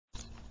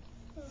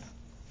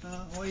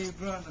What are you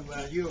grunting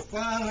about? You're a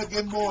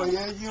fine-looking boy.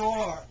 Yes, you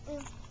are.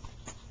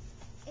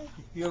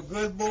 You're a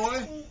good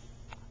boy?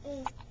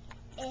 Oh,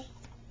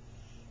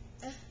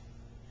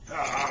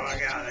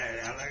 look out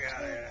there. Look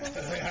out there.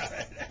 Look out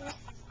there.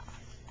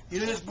 You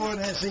just go in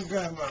there and see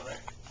grandmother.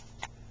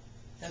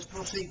 Let's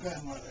go see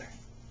grandmother.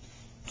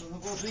 You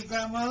want to go see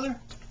grandmother?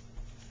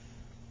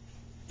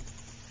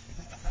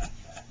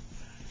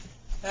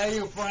 How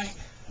you, Frank?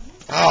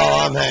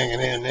 Oh, I'm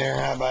hanging in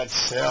there. How about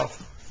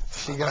yourself?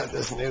 She got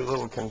this new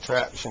little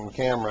contraption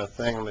camera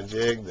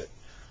thingamajig that...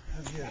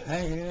 I'm just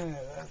hanging in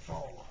there, that's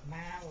all. My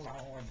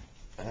Lord.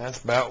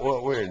 That's about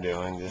what we're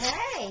doing. Just...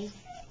 Hey,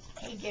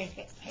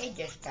 he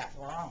just got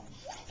wrong.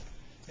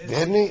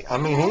 Didn't he? I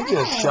mean, he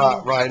just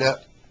shot right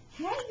up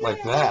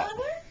like that.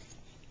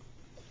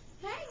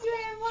 Hey,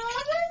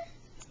 grandmother.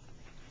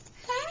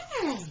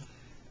 Hey.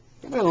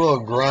 He's been a little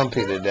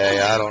grumpy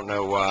today. I don't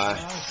know why.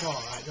 That's all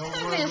right. Don't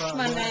I worry missed about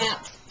my that.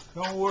 nap.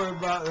 Don't worry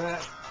about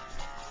that.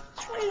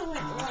 We went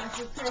to lunch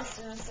with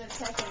Kristen instead of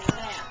taking a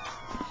nap.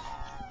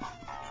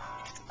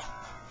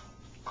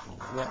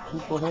 You got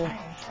people here?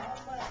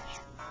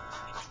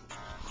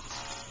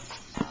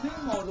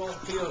 Nemo don't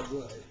feel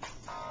good.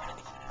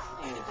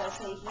 Maybe because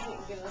he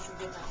didn't give us a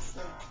good night's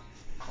sleep.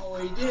 Oh,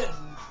 he didn't?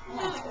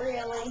 Not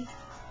really.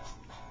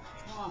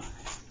 Why?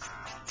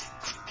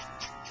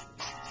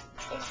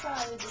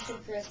 Excited to see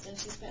Kristen.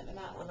 She spent the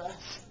night with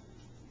us.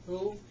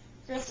 Who?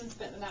 Kristen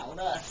spent the night with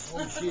us.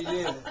 Oh, she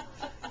did.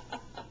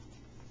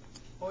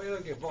 What are you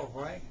looking for,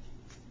 Frank?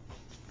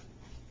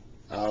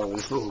 Oh,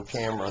 this little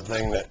camera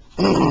thing that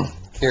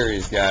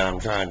Carrie's got, I'm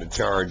trying to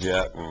charge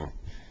up. And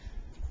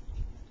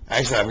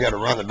actually, I've got to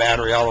run the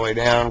battery all the way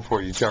down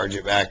before you charge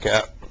it back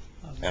up.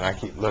 And I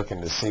keep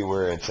looking to see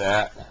where it's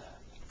at.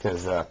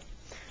 Because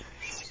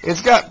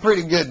it's got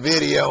pretty good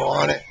video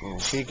on it.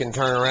 And she can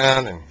turn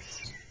around and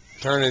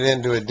turn it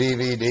into a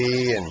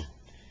DVD. And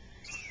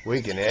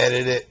we can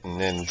edit it and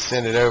then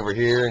send it over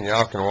here. And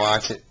y'all can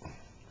watch it.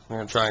 I'm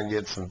going to try and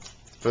get some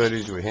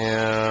footage with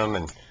him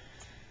and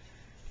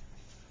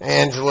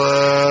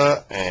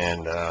Angela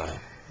and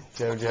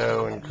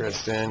JoJo and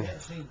Kristen.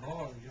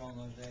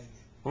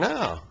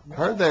 No, I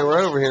heard they were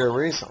over here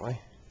recently.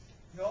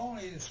 Well,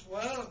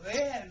 they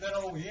hadn't been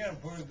over here in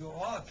pretty good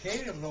while.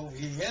 Katie was over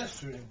here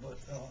yesterday, but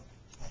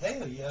I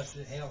think it was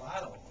yesterday. Hell, I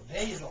don't know.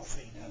 They don't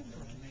see nothing to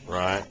me.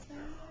 Right.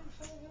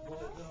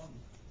 But